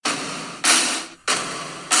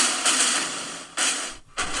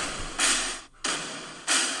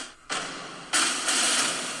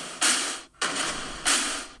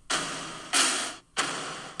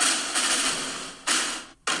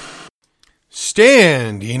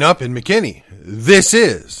Standing up in McKinney, this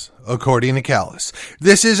is According to Callus.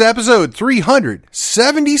 This is episode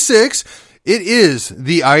 376. It is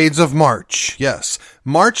the Ides of March. Yes,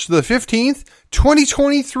 March the 15th,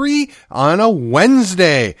 2023 on a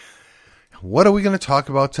Wednesday. What are we going to talk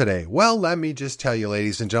about today? Well, let me just tell you,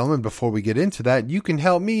 ladies and gentlemen, before we get into that, you can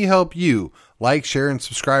help me help you. Like, share, and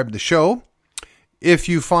subscribe to the show. If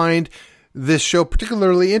you find this show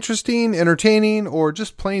particularly interesting, entertaining, or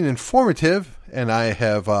just plain informative, and I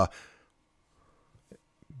have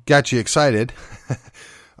got you excited,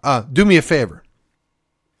 do me a favor.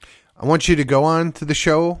 I want you to go on to the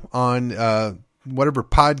show on whatever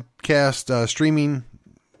podcast streaming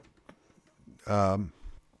app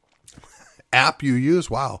you use.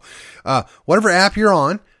 Wow. Whatever app you're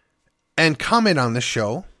on, and comment on the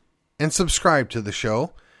show and subscribe to the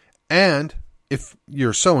show. And if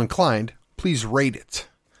you're so inclined, please rate it.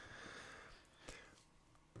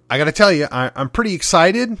 I got to tell you, I'm pretty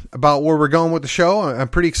excited about where we're going with the show. I'm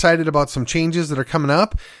pretty excited about some changes that are coming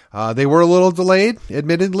up. They were a little delayed,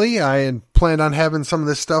 admittedly. I had planned on having some of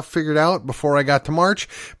this stuff figured out before I got to March.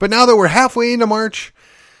 But now that we're halfway into March,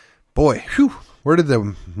 boy, where did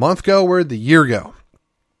the month go? Where did the year go?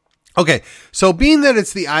 Okay, so being that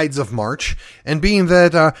it's the Ides of March, and being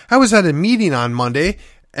that I was at a meeting on Monday,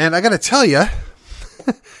 and I got to tell you,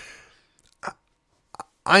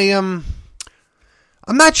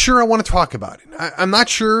 I'm not sure I want to talk about it. I'm not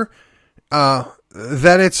sure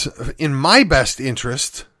that it's in my best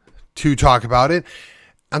interest to talk about it.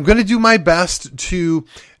 I'm going to do my best to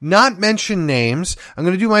not mention names. I'm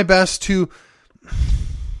going to do my best to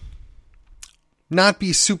not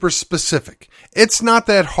be super specific. It's not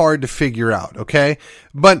that hard to figure out, okay?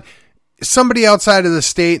 But somebody outside of the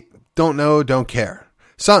state, don't know, don't care.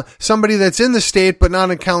 Somebody that's in the state but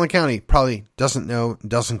not in Collin County probably doesn't know,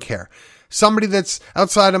 doesn't care. Somebody that's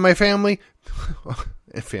outside of my family,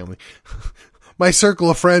 my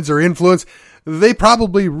circle of friends or influence, they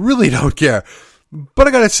probably really don't care. But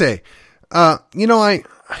I gotta say, I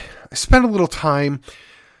spent a little time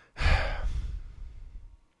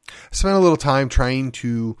trying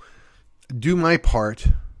to do my part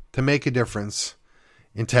to make a difference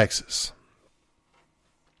in Texas.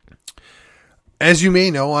 As you may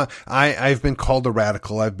know, I've been called a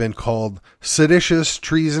radical. I've been called seditious,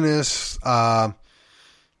 treasonous,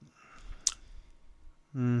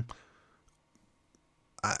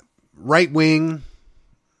 right-wing.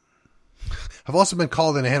 I've also been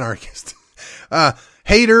called an anarchist,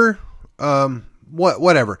 hater,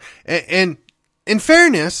 whatever. And in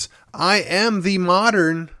fairness, I am the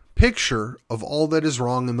modern picture of all that is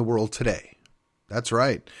wrong in the world today. That's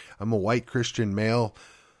right. I'm a white Christian male,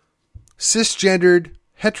 cisgendered,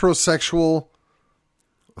 heterosexual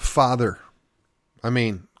father. I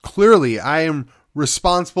mean, clearly I am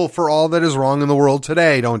responsible for all that is wrong in the world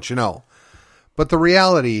today, don't you know? But the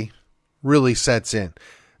reality really sets in.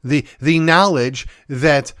 The knowledge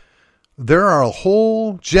that there are a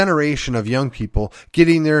whole generation of young people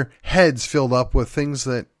getting their heads filled up with things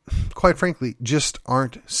that, quite frankly, just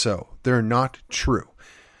aren't so. They're not true.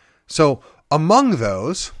 So among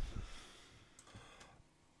those,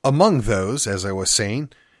 as I was saying,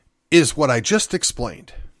 is what I just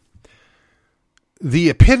explained. The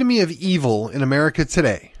epitome of evil in America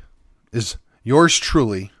today is yours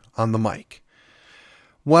truly on the mic.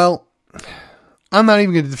 Well, I'm not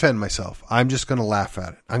even going to defend myself. I'm just going to laugh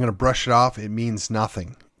at it. I'm going to brush it off. It means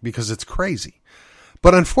nothing because it's crazy.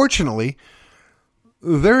 But unfortunately,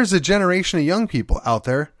 there is a generation of young people out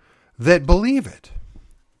there that believe it.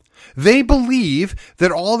 They believe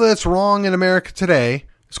that all that's wrong in America today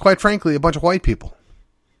is, quite frankly, a bunch of white people.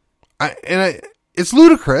 It's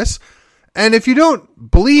ludicrous. And if you don't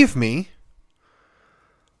believe me,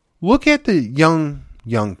 look at the young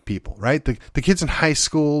people, right? The kids in high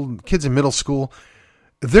school, kids in middle school.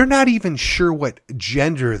 They're not even sure what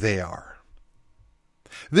gender they are.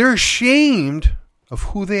 They're ashamed of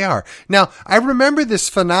who they are. Now, I remember this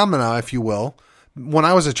phenomena, if you will, when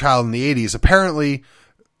I was a child in the 80s. Apparently,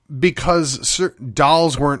 because certain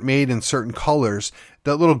dolls weren't made in certain colors,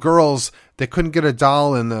 that little girls that couldn't get a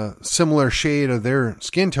doll in the similar shade of their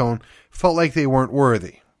skin tone felt like they weren't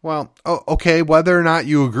worthy. Well, okay, whether or not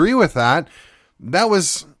you agree with that, that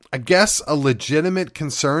was, I guess, a legitimate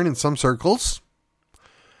concern in some circles.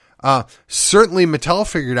 Certainly Mattel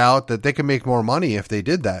figured out that they could make more money if they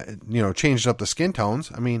did that, changed up the skin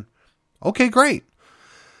tones. I mean, okay, great.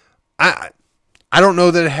 I don't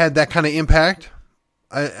know that it had that kind of impact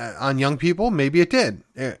on young people. Maybe it did.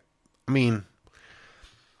 I mean,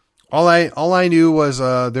 all I knew was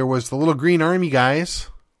there was the little green army guys,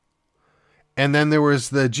 and then there was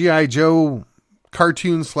the G.I. Joe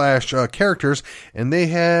cartoon slash characters, and they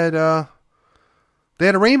had a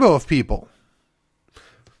rainbow of people,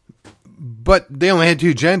 but they only had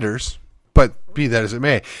 2 genders. But be that as it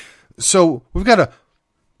may, so we've got a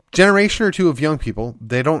generation or 2 of young people.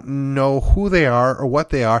 They don't know who they are or what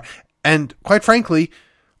they are, and quite frankly,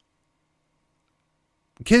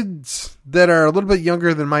 kids that are a little bit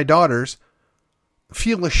younger than my daughters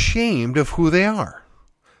feel ashamed of who they are.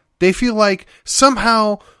 They feel like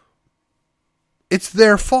somehow it's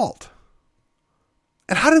their fault.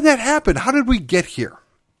 And how did that happen? How did we get here?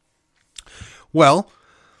 Well,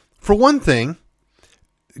 for one thing,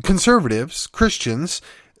 conservatives, Christians,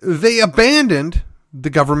 they abandoned the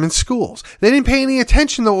government schools. They didn't pay any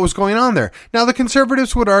attention to what was going on there. Now, the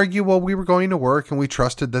conservatives would argue, well, we were going to work and we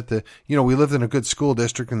trusted that we lived in a good school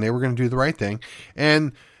district and they were going to do the right thing.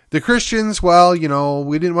 And the Christians, well,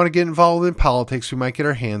 we didn't want to get involved in politics. We might get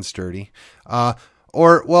our hands dirty.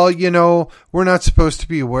 Or, well, we're not supposed to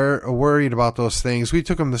be worried about those things. We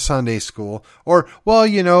took them to Sunday school. Or,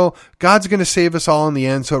 well, God's going to save us all in the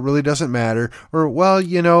end, so it really doesn't matter. Or, well,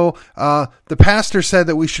 the pastor said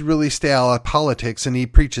that we should really stay out of politics, and he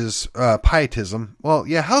preaches pietism. Well,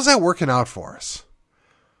 yeah, how's that working out for us?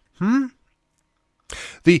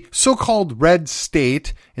 The so-called red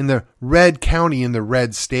state in the red county in the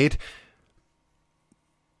red state.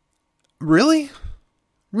 Really?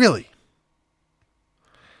 Really?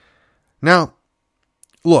 Now,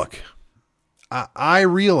 look, I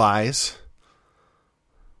realize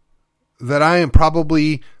that I am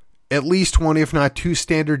probably at least 1, if not 2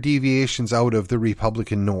 standard deviations out of the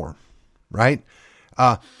Republican norm, right?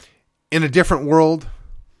 In a different world,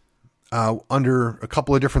 under a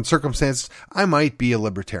couple of different circumstances, I might be a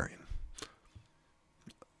libertarian.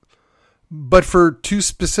 But for 2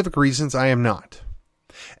 specific reasons, I am not.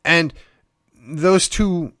 And those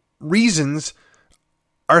 2 reasons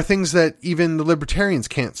are things that even the libertarians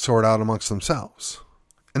can't sort out amongst themselves.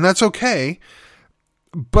 And that's okay.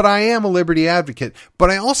 But I am a liberty advocate.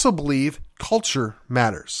 But I also believe culture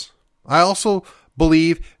matters. I also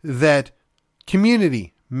believe that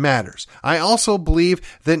community matters. I also believe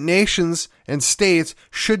that nations and states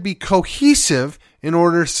should be cohesive in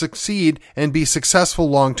order to succeed and be successful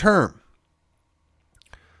long term.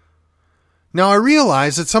 Now, I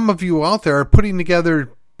realize that some of you out there are putting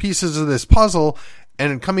together pieces of this puzzle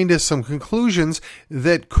and coming to some conclusions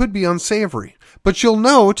that could be unsavory. But you'll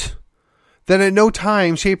note that at no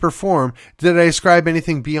time, shape, or form did I ascribe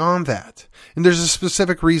anything beyond that. And there's a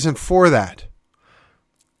specific reason for that.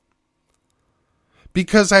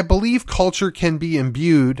 Because I believe culture can be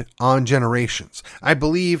imbued on generations. I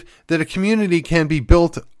believe that a community can be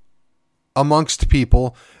built amongst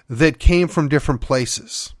people that came from different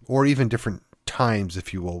places, or even different times,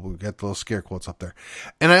 if you will. We'll get those scare quotes up there.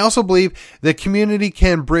 And I also believe that community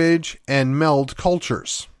can bridge and meld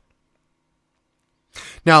cultures.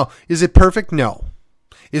 Now, is it perfect? No.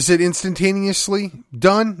 Is it instantaneously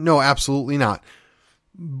done? No, absolutely not.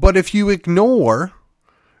 But if you ignore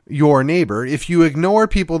your neighbor, if you ignore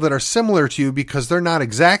people that are similar to you because they're not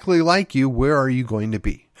exactly like you, where are you going to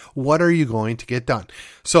be? What are you going to get done?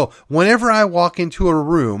 So whenever I walk into a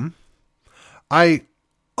room, I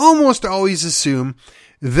almost always assume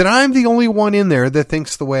that I'm the only one in there that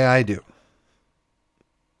thinks the way I do.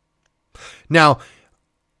 Now,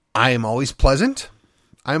 I am always pleasant.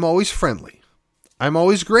 I'm always friendly. I'm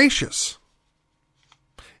always gracious.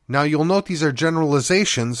 Now, you'll note these are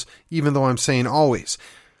generalizations, even though I'm saying always.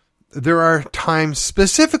 There are times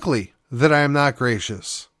specifically that I am not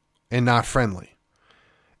gracious and not friendly.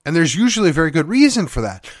 And there's usually a very good reason for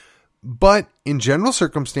that. But in general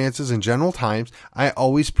circumstances, in general times, I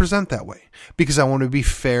always present that way because I want to be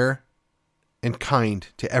fair and kind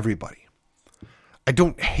to everybody. I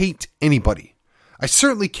don't hate anybody. I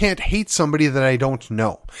certainly can't hate somebody that I don't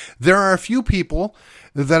know. There are a few people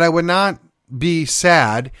that I would not be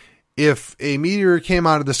sad if a meteor came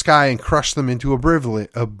out of the sky and crushed them into oblivion.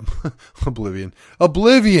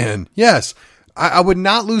 Oblivion. Yes. I would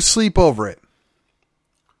not lose sleep over it.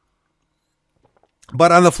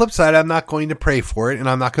 But on the flip side, I'm not going to pray for it and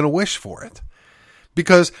I'm not going to wish for it.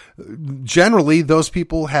 Because generally, those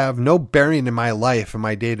people have no bearing in my life and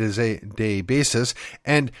my day-to-day basis.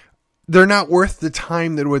 And they're not worth the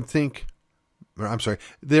time that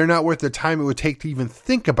they're not worth the time it would take to even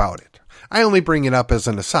think about it. I only bring it up as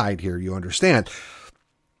an aside here, you understand.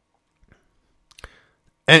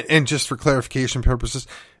 And just for clarification purposes,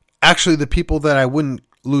 actually the people that I wouldn't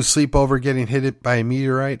lose sleep over getting hit by a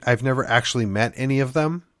meteorite, I've never actually met any of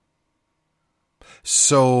them.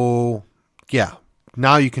 So, yeah,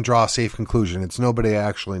 now you can draw a safe conclusion. It's nobody I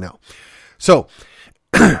actually know. So,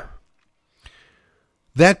 that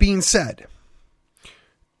being said,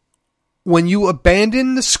 when you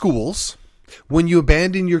abandon the schools, when you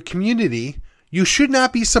abandon your community, you should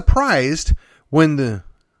not be surprised when the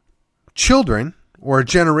children or a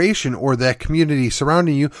generation or that community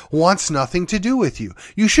surrounding you wants nothing to do with you.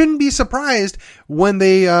 You shouldn't be surprised when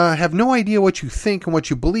they have no idea what you think and what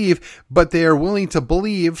you believe, but they are willing to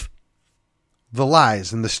believe the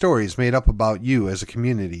lies and the stories made up about you as a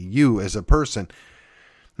community, you as a person.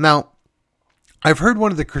 Now, I've heard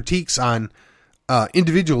one of the critiques on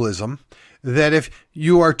individualism, that if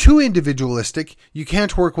you are too individualistic, you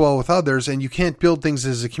can't work well with others and you can't build things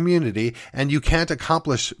as a community and you can't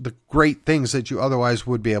accomplish the great things that you otherwise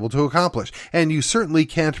would be able to accomplish. And you certainly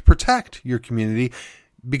can't protect your community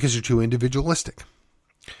because you're too individualistic.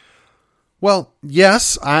 Well,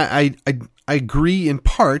 yes, I agree in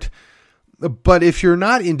part, but if you're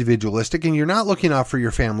not individualistic and you're not looking out for your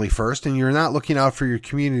family first and you're not looking out for your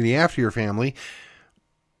community after your family,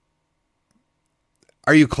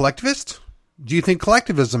 are you collectivist? Do you think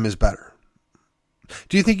collectivism is better?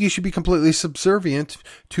 Do you think you should be completely subservient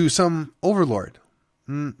to some overlord?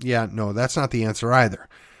 Yeah, no, that's not the answer either.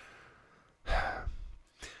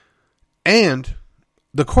 And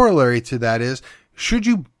the corollary to that is, should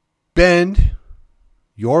you bend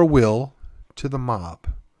your will to the mob?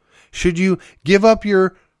 Should you give up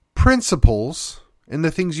your principles and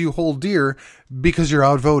the things you hold dear because you're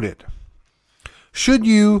outvoted? Should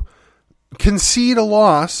you concede a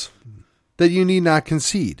loss that you need not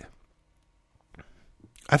concede?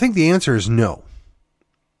 I think the answer is no.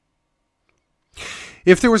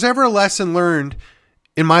 If there was ever a lesson learned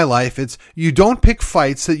in my life, it's you don't pick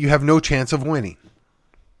fights that you have no chance of winning.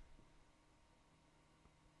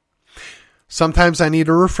 Sometimes I need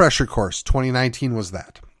a refresher course. 2019 was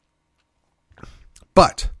that.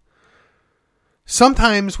 But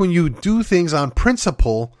sometimes when you do things on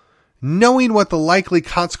principle, knowing what the likely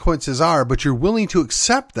consequences are, but you're willing to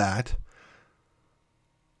accept that,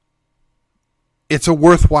 it's a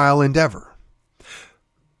worthwhile endeavor.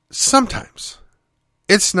 Sometimes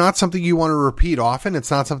it's not something you want to repeat often.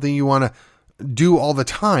 It's not something you want to do all the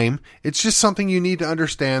time. It's just something you need to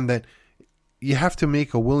understand that you have to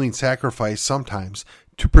make a willing sacrifice sometimes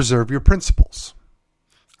to preserve your principles.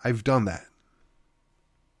 I've done that.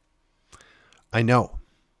 I know.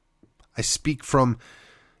 I speak from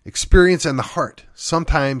experience and the heart.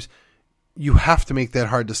 Sometimes you have to make that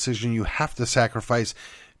hard decision. You have to sacrifice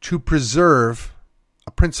to preserve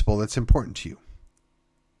a principle that's important to you.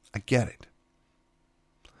 I get it.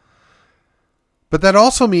 But that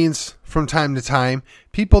also means from time to time,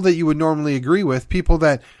 people that you would normally agree with, people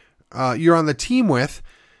that you're on the team with,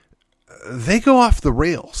 they go off the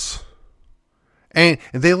rails. And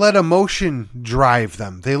they let emotion drive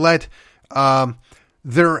them. They let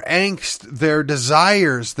their angst, their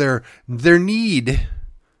desires, their need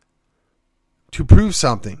to prove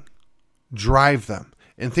something drive them.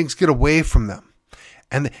 And things get away from them.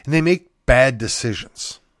 And they make bad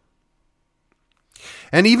decisions.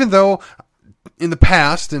 And even though in the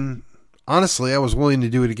past, and honestly, I was willing to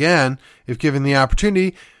do it again if given the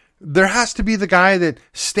opportunity, there has to be the guy that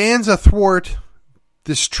stands athwart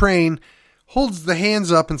this train, holds the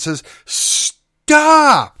hands up and says,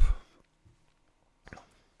 "Stop!"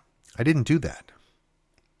 I didn't do that.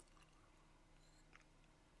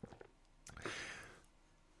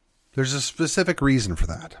 There's a specific reason for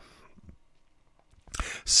that.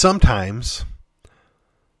 Sometimes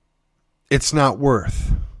it's not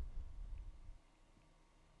worth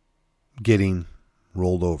getting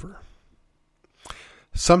rolled over.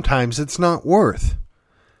 Sometimes it's not worth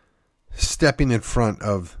stepping in front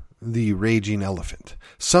of the raging elephant.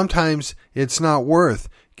 Sometimes it's not worth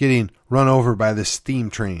getting run over by the steam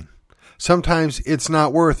train. Sometimes it's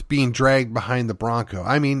not worth being dragged behind the Bronco.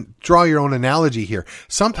 I mean, draw your own analogy here.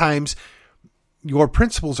 Sometimes your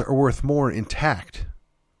principles are worth more intact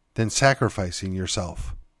than sacrificing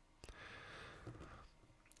yourself.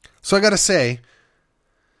 So I got to say,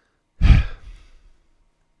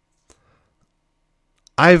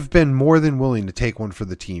 I've been more than willing to take one for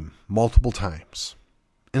the team multiple times.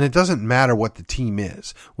 And it doesn't matter what the team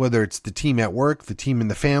is, whether it's the team at work, the team in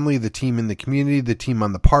the family, the team in the community, the team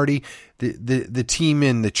on the party, the team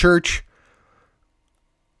in the church.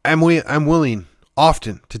 I'm willing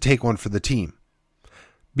often to take one for the team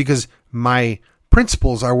because my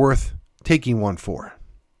principles are worth taking one for.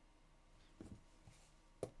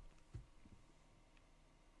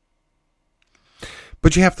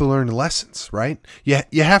 But you have to learn the lessons, right?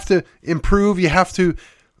 You have to improve. You have to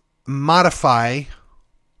modify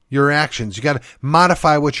your actions. You got to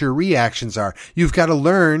modify what your reactions are. You've got to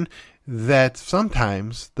learn that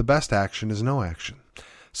sometimes the best action is no action.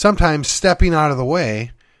 Sometimes stepping out of the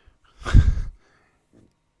way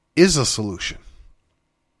is a solution.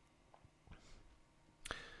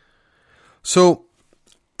 So,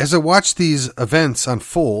 as I watch these events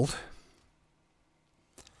unfold,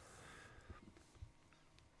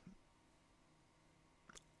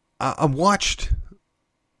 I watched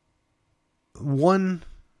one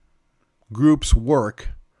group's work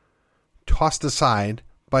tossed aside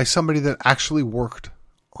by somebody that actually worked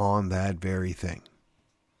on that very thing.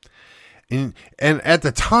 And at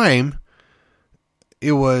the time,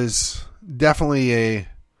 it was definitely a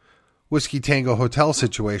Whiskey Tango Hotel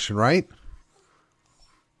situation, right?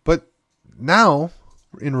 But now,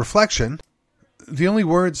 in reflection, the only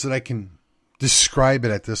words that I can describe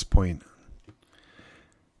it at this point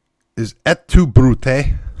is et tu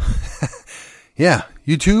brute. Yeah,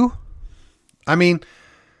 you too? I mean,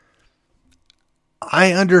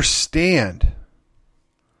 I understand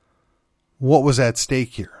what was at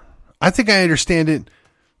stake here. I think I understand it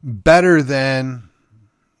better than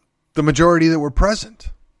the majority that were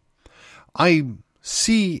present. I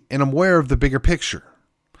see and I'm aware of the bigger picture.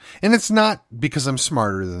 And it's not because I'm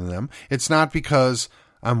smarter than them. It's not because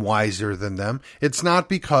I'm wiser than them. It's not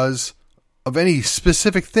because of any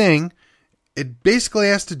specific thing. It basically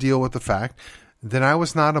has to deal with the fact that I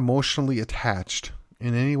was not emotionally attached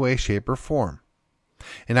in any way, shape, or form.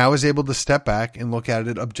 And I was able to step back and look at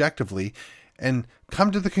it objectively and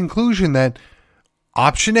come to the conclusion that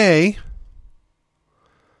option A,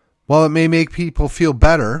 while it may make people feel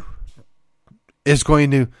better, is going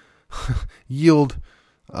to yield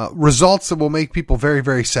results that will make people very,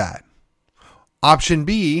 very sad. Option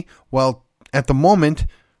B, well, at the moment,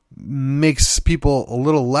 makes people a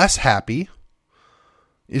little less happy,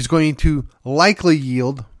 is going to likely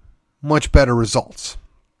yield much better results.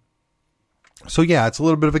 So yeah, it's a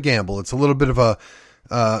little bit of a gamble. It's a little bit of a,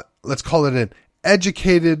 let's call it an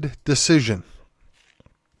educated decision.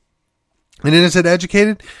 And is it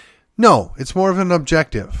educated? No, it's more of an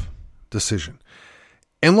objective decision.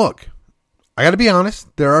 And look, I got to be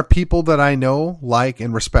honest, there are people that I know, like,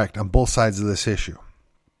 and respect on both sides of this issue.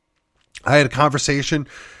 I had a conversation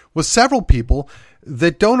with several people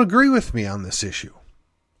that don't agree with me on this issue.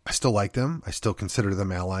 I still like them. I still consider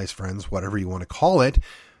them allies, friends, whatever you want to call it.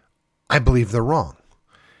 I believe they're wrong.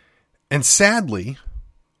 And sadly,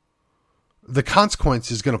 the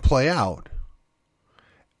consequence is going to play out.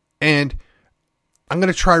 And I'm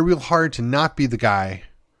going to try real hard to not be the guy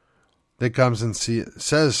that comes and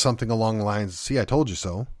says something along the lines, see, I told you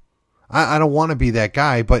so. I don't want to be that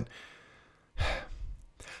guy, but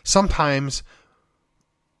sometimes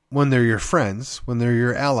when they're your friends, when they're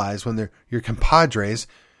your allies, when they're your compadres,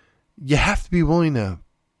 you have to be willing to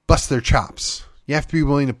bust their chops. You have to be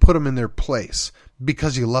willing to put them in their place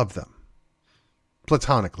because you love them.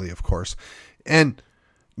 Platonically, of course. And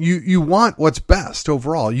you want what's best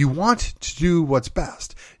overall. You want to do what's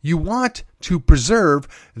best. You want to preserve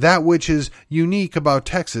that which is unique about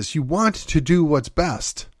Texas. You want to do what's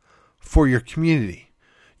best for your community.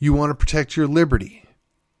 You want to protect your liberty.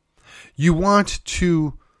 You want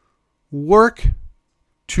to work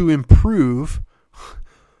to improve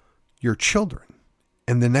your children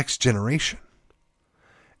and the next generation.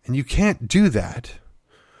 And you can't do that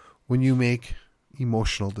when you make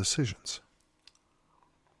emotional decisions.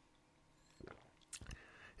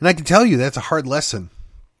 And I can tell you that's a hard lesson.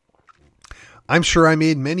 I'm sure I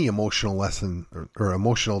made many emotional or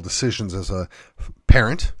emotional decisions as a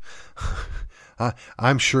parent.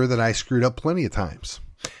 I'm sure that I screwed up plenty of times.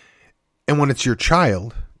 And when it's your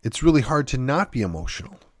child, it's really hard to not be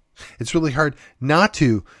emotional. It's really hard not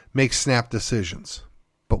to make snap decisions.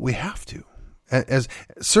 But we have to.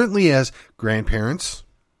 Certainly as grandparents,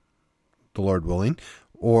 the Lord willing,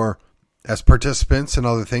 or as participants in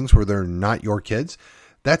other things where they're not your kids,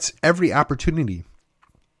 that's every opportunity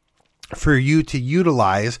for you to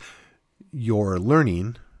utilize your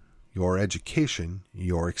learning, your education,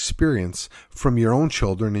 your experience from your own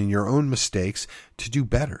children and your own mistakes to do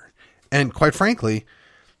better. And quite frankly,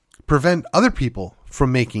 prevent other people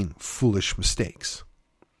from making foolish mistakes.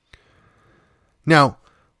 Now,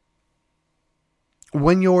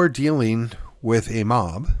 when you're dealing with a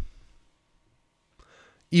mob,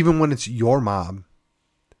 even when it's your mob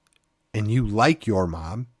and you like your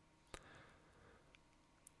mob,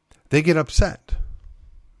 they get upset.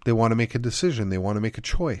 They want to make a decision. They want to make a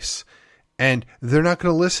choice. And they're not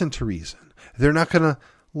going to listen to reason. They're not going to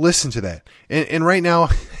listen to that. And right now,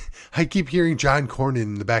 I keep hearing John Cornyn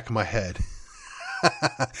in the back of my head.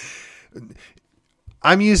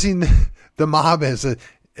 I'm using the mob as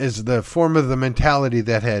the form of the mentality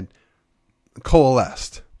that had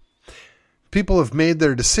coalesced. People have made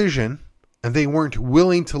their decision And they weren't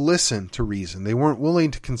willing to listen to reason. They weren't willing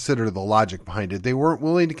to consider the logic behind it. They weren't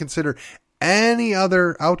willing to consider any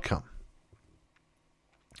other outcome.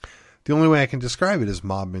 The only way I can describe it is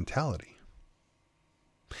mob mentality.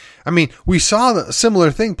 I mean, we saw a similar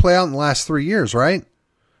thing play out in the last 3 years, right?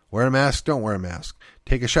 Wear a mask, don't wear a mask.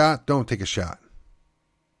 Take a shot, don't take a shot.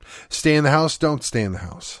 Stay in the house, don't stay in the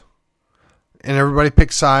house. And everybody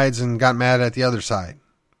picked sides and got mad at the other side.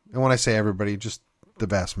 And when I say everybody, just the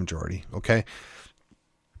vast majority, okay?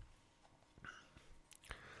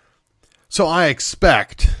 So I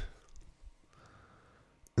expect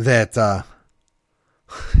that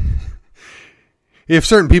if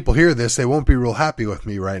certain people hear this, they won't be real happy with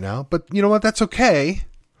me right now. But you know what? That's okay,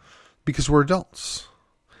 because we're adults.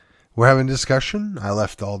 We're having a discussion. I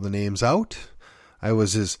left all the names out. I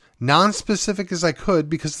was as non-specific as I could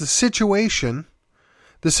because the situation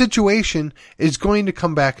is going to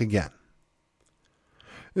come back again.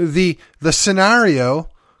 The scenario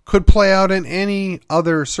could play out in any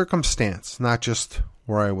other circumstance, not just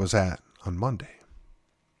where I was at on Monday.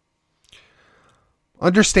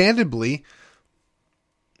 Understandably,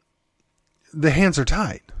 the hands are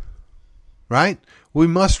tied, right? We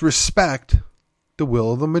must respect the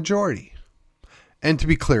will of the majority. And to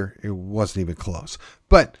be clear, it wasn't even close.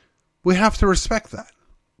 But we have to respect that.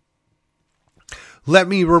 Let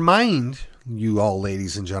me remind you all,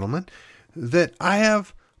 ladies and gentlemen, that I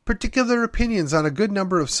have particular opinions on a good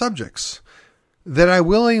number of subjects that I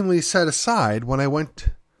willingly set aside when I went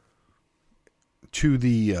to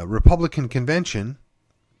the Republican convention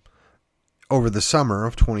over the summer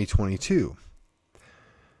of 2022.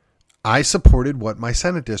 I supported what my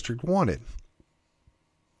Senate district wanted.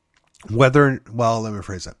 Let me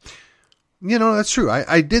rephrase that. That's true.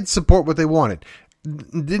 I did support what they wanted.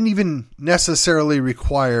 Didn't even necessarily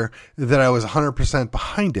require that I was 100%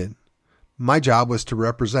 behind it. My job was to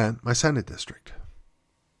represent my Senate district.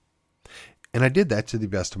 And I did that to the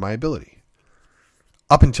best of my ability.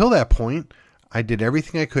 Up until that point, I did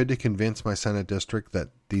everything I could to convince my Senate district that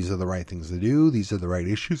these are the right things to do. These are the right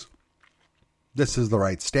issues. This is the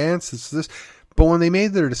right stance. This. But when they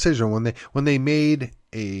made their decision, when they made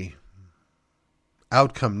a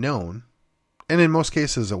outcome known, and in most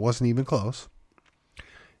cases it wasn't even close,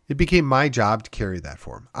 it became my job to carry that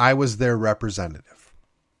for them. I was their representative.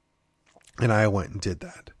 And I went and did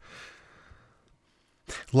that.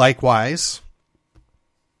 Likewise,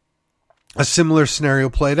 a similar scenario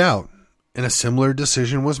played out, and a similar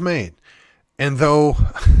decision was made. And though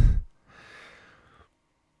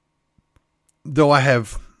I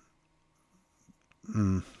have,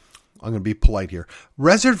 I'm going to be polite here,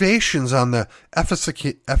 reservations on the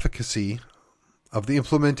efficacy of the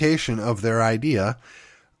implementation of their idea,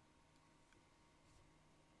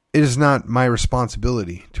 it is not my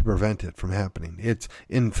responsibility to prevent it from happening.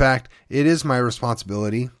 In fact, it is my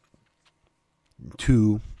responsibility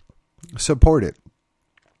to support it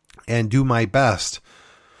and do my best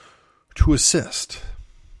to assist.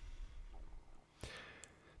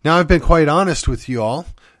 Now, I've been quite honest with you all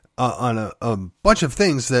on a bunch of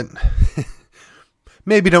things that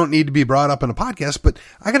maybe don't need to be brought up in a podcast, but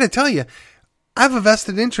I got to tell you, I have a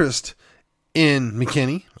vested interest in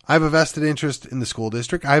McKinney. I have a vested interest in the school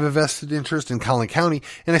district. I have a vested interest in Collin County,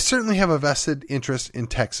 and I certainly have a vested interest in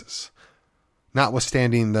Texas.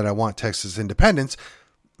 Notwithstanding that I want Texas independence,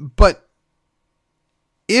 but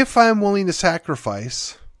if I'm willing to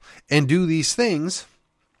sacrifice and do these things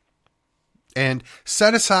and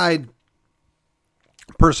set aside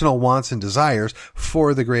personal wants and desires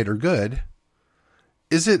for the greater good,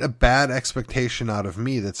 is it a bad expectation out of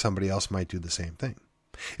me that somebody else might do the same thing?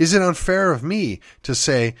 Is it unfair of me to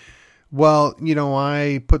say, well,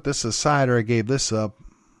 I put this aside or I gave this up.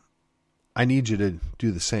 I need you to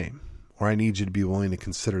do the same, or I need you to be willing to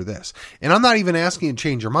consider this. And I'm not even asking you to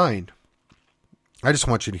change your mind. I just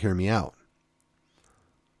want you to hear me out.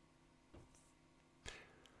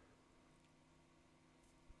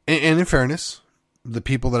 And in fairness, the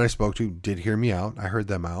people that I spoke to did hear me out. I heard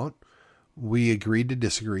them out. We agreed to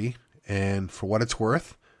disagree. And for what it's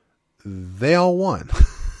worth, they all won.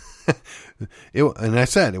 And I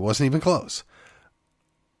said, it wasn't even close.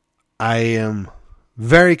 I am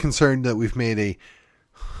very concerned that we've made a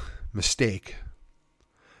mistake.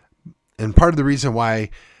 And part of the reason why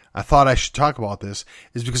I thought I should talk about this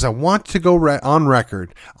is because I want to go on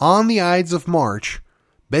record on the Ides of March,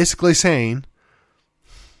 basically saying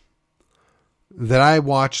that I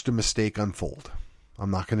watched a mistake unfold. I'm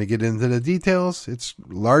not going to get into the details. It's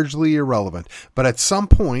largely irrelevant. But at some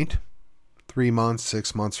point, 3 months,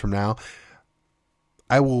 6 months from now,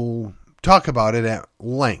 I will talk about it at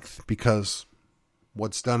length because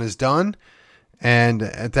what's done is done. And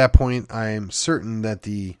at that point, I am certain that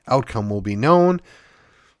the outcome will be known.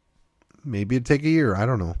 Maybe it'll take a year. I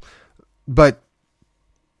don't know. But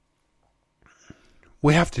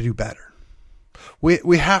we have to do better.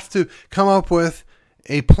 We have to come up with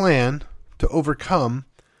a plan to overcome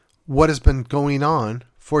what has been going on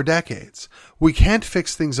for decades. We can't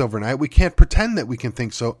fix things overnight. We can't pretend that we can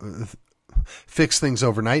fix things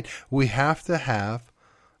overnight. We have to have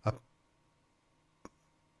a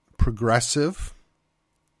progressive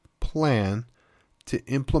plan to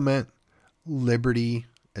implement liberty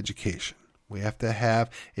education. We have to have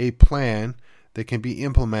a plan that can be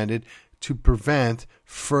implemented to prevent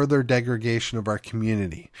further degradation of our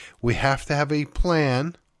community. We have to have a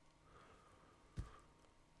plan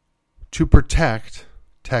to protect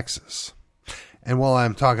Texas. And while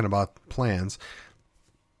I'm talking about plans,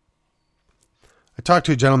 I talked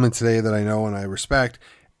to a gentleman today that I know and I respect,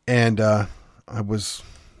 and I was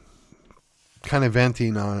kind of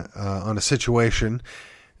venting on a situation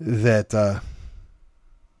that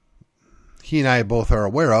he and I both are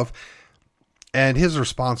aware of. And his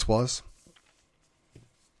response was,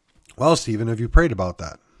 well, Stephen, have you prayed about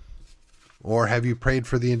that? Or have you prayed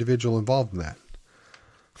for the individual involved in that?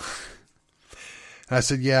 And I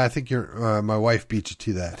said, yeah, I think my wife beat you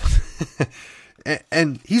to that.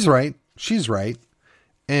 and he's right. She's right.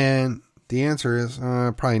 And the answer is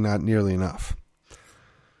probably not nearly enough.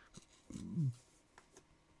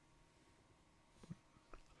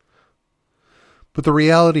 But the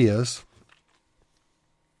reality is,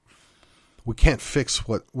 we can't fix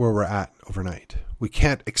where we're at overnight. We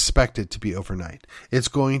can't expect it to be overnight. It's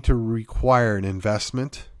going to require an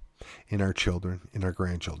investment in our children, in our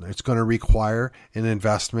grandchildren. It's going to require an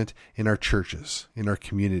investment in our churches, in our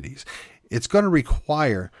communities. It's going to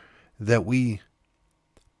require that we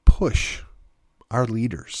push our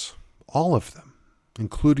leaders, all of them,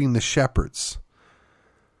 including the shepherds,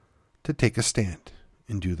 to take a stand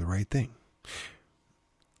and do the right thing.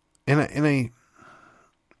 And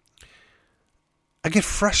I get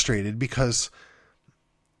frustrated because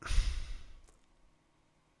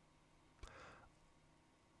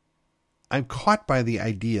I'm caught by the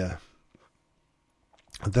idea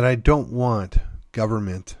that I don't want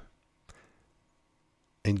government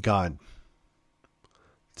and God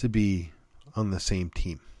to be on the same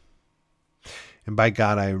team. And by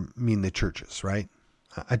God, I mean the churches, right?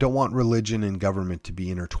 I don't want religion and government to be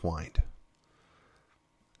intertwined.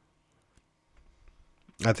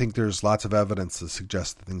 I think there's lots of evidence to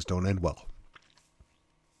suggest that things don't end well.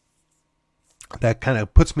 That kind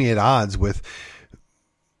of puts me at odds with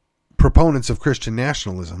proponents of Christian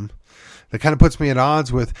nationalism. That kind of puts me at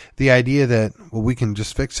odds with the idea that, well, we can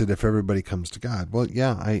just fix it if everybody comes to God. Well,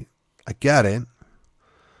 yeah, I get it.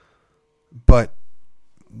 But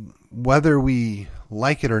whether we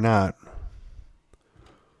like it or not,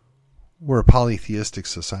 we're a polytheistic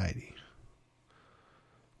society.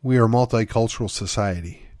 We are a multicultural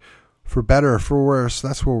society. For better or for worse,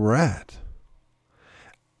 that's where we're at.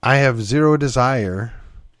 I have zero desire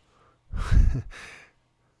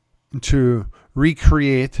to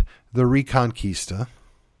recreate the Reconquista.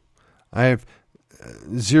 I have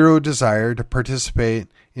zero desire to participate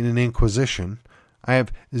in an Inquisition. I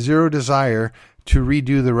have zero desire to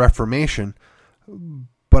redo the Reformation.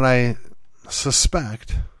 But I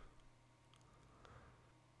suspect,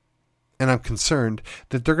 and I'm concerned,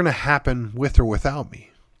 that they're going to happen with or without me.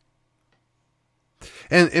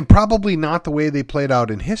 And probably not the way they played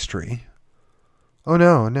out in history. Oh,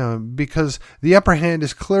 no, because the upper hand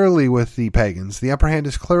is clearly with the pagans. The upper hand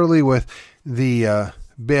is clearly with the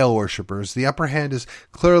Baal worshippers. The upper hand is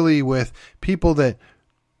clearly with people that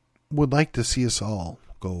would like to see us all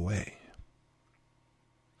go away.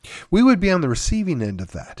 We would be on the receiving end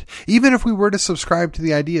of that. Even if we were to subscribe to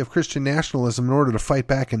the idea of Christian nationalism in order to fight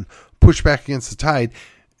back and push back against the tide,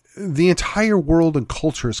 the entire world and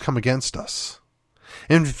culture has come against us.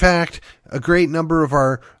 In fact, a great number of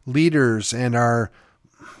our leaders and our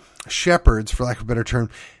shepherds, for lack of a better term,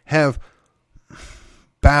 have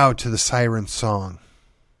bowed to the siren song.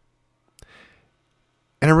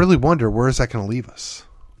 And I really wonder, where is that going to leave us?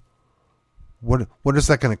 What is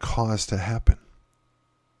that going to cause to happen?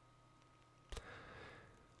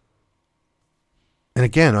 And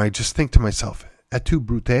again, I just think to myself, et tu,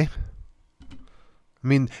 Brute? I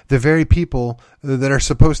mean, the very people that are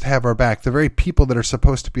supposed to have our back, the very people that are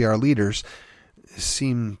supposed to be our leaders,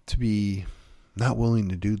 seem to be not willing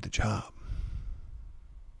to do the job.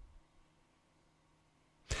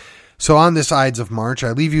 So on this Ides of March,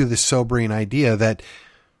 I leave you this sobering idea that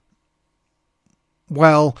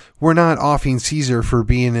while we're not offing Caesar for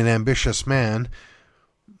being an ambitious man,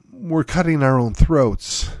 we're cutting our own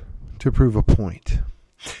throats to prove a point.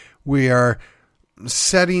 We are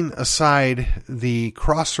setting aside the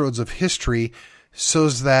crossroads of history so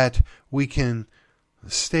that we can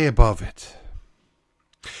stay above it.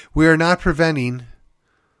 We are not preventing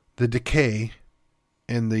the decay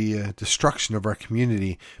and the destruction of our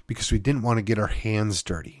community because we didn't want to get our hands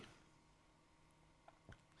dirty.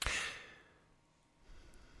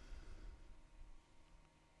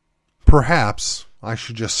 Perhaps I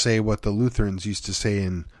should just say what the Lutherans used to say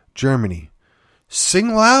in Germany.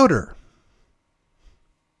 Sing louder.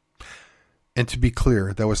 And to be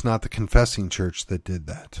clear, that was not the confessing church that did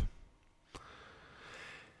that.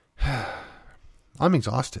 I'm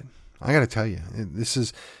exhausted. I got to tell you, this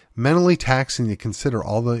is mentally taxing to consider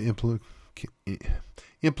all the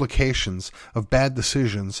implications of bad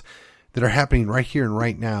decisions that are happening right here and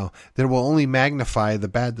right now that will only magnify the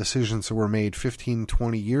bad decisions that were made 15,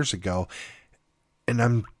 20 years ago. And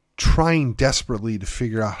I'm trying desperately to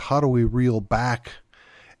figure out how do we reel back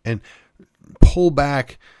and pull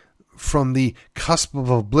back from the cusp of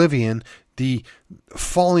oblivion, the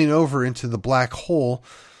falling over into the black hole,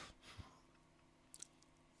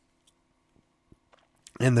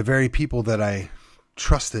 and the very people that I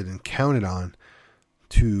trusted and counted on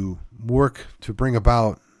to work to bring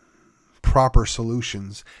about proper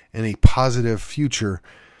solutions and a positive future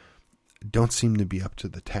don't seem to be up to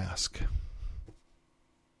the task.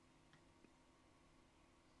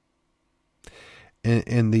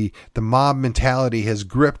 And the mob mentality has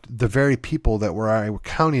gripped the very people that I were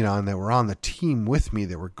counting on, that were on the team with me,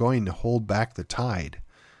 that were going to hold back the tide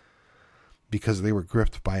because they were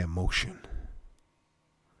gripped by emotion.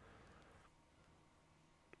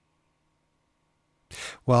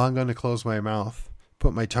 Well, I'm going to close my mouth,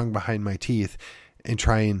 put my tongue behind my teeth, and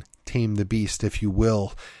try and tame the beast, if you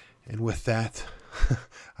will. And with that,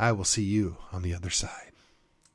 I will see you on the other side.